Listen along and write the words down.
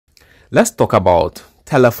Let's talk about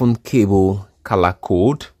telephone cable color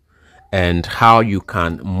code and how you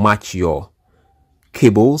can match your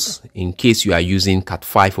cables in case you are using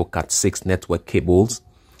Cat5 or Cat6 network cables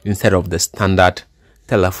instead of the standard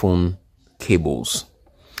telephone cables.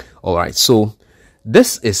 All right, so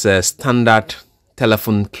this is a standard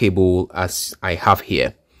telephone cable as I have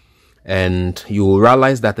here, and you will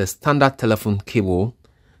realize that a standard telephone cable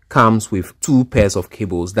comes with two pairs of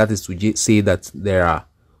cables. That is to say that there are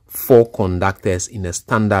 4 conductors in a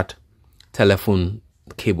standard telephone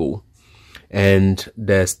cable, and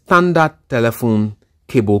the standard telephone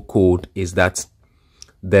cable code is that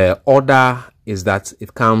the order is that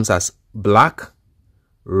it comes as black,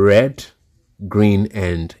 red, green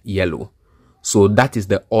and yellow. So that is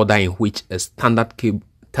the order in which a standard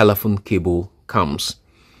telephone cable comes.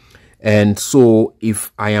 And so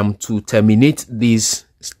if I am to terminate this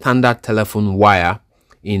standard telephone wire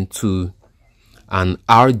into an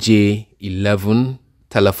RJ11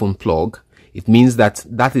 telephone plug, it means that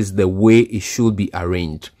that is the way it should be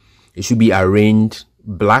arranged. It should be arranged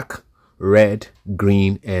black, red,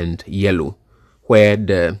 green and yellow, where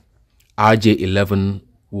the RJ11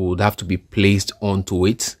 would have to be placed onto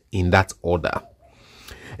it in that order.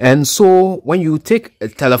 And so when you take a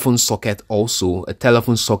telephone socket, also a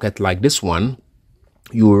telephone socket like this one,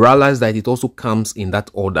 you will realize that it also comes in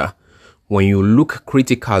that order. When you look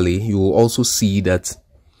critically, you will also see that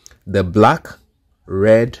the black,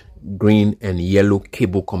 red, green and yellow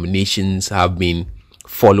cable combinations have been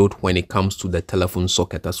followed when it comes to the telephone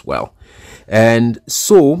socket as well. And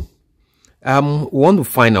so we want to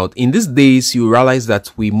find out, in these days you realize that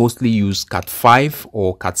we mostly use Cat5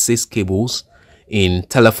 or Cat6 cables in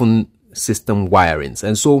telephone system wirings.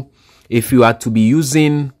 And so if you are to be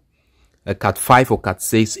using a Cat5 or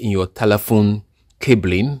Cat6 in your telephone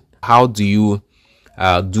cabling, how do you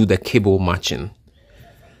do the cable matching?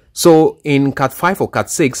 So in Cat5 or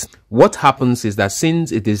Cat6, what happens is that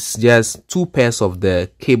since it is just 2 pairs of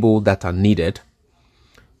the cable that are needed,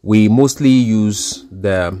 we mostly use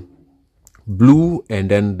the blue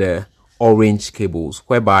and then the orange cables,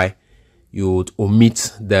 whereby you would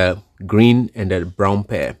omit the green and the brown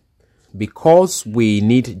pair. Because we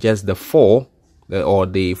need just the 4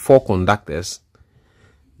 conductors,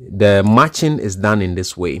 the matching is done in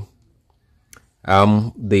this way.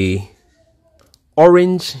 The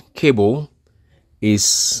orange cable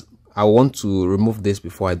is, I want to remove this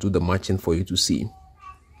before I do the matching for you to see.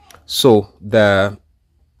 So the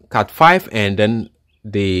Cat5 and then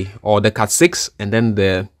the Cat6 and then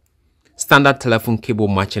the standard telephone cable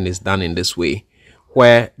matching is done in this way,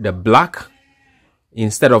 where the black,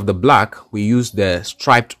 instead of the black, we use the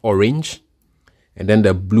striped orange, and then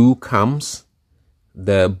the blue comes,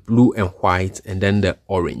 the blue and white, and then the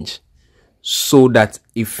orange. So that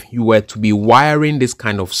if you were to be wiring this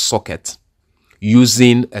kind of socket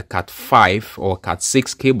using a Cat5 or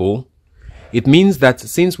Cat6 cable, it means that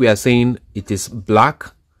since we are saying it is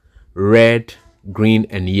black, red, green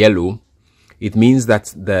and yellow, it means that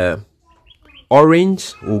the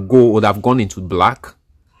orange would have gone into black,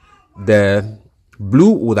 the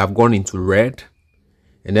blue would have gone into red,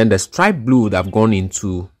 and then the striped blue would have gone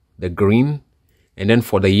into the green, and then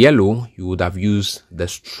for the yellow you would have used the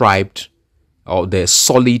striped or the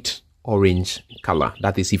solid orange color.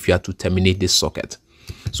 That is if you are to terminate this socket.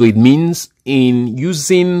 So it means in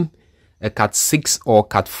using a Cat6 or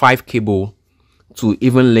Cat5 cable to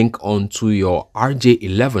even link onto your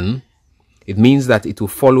RJ11, it means that it will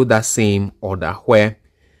follow that same order, where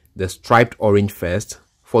the striped orange first,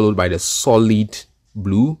 followed by the solid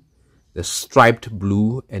blue, the striped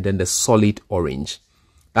blue, and then the solid orange.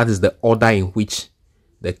 That is the order in which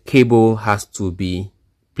the cable has to be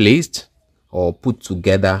placed or put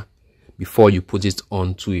together before you put it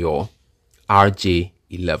onto your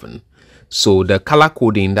RJ11. So the color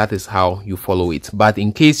coding, that is how you follow it. But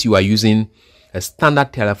in case you are using a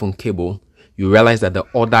standard telephone cable, you realize that the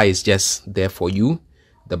order is just there for you: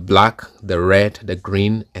 the black, the red, the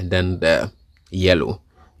green, and then the yellow.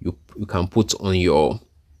 You can put on your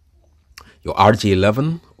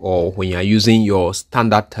RJ11, or when you are using your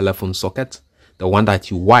standard telephone socket, the one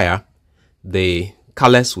that you wire, the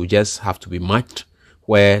colors will just have to be matched,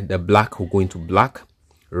 where the black will go into black,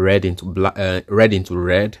 red into black, red into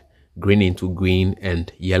red, green into green,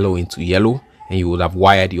 and yellow into yellow, and you would have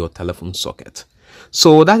wired your telephone socket.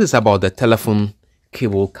 So that is about the telephone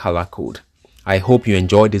cable color code. I hope you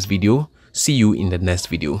enjoyed this video. See you in the next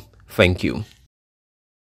video. Thank you.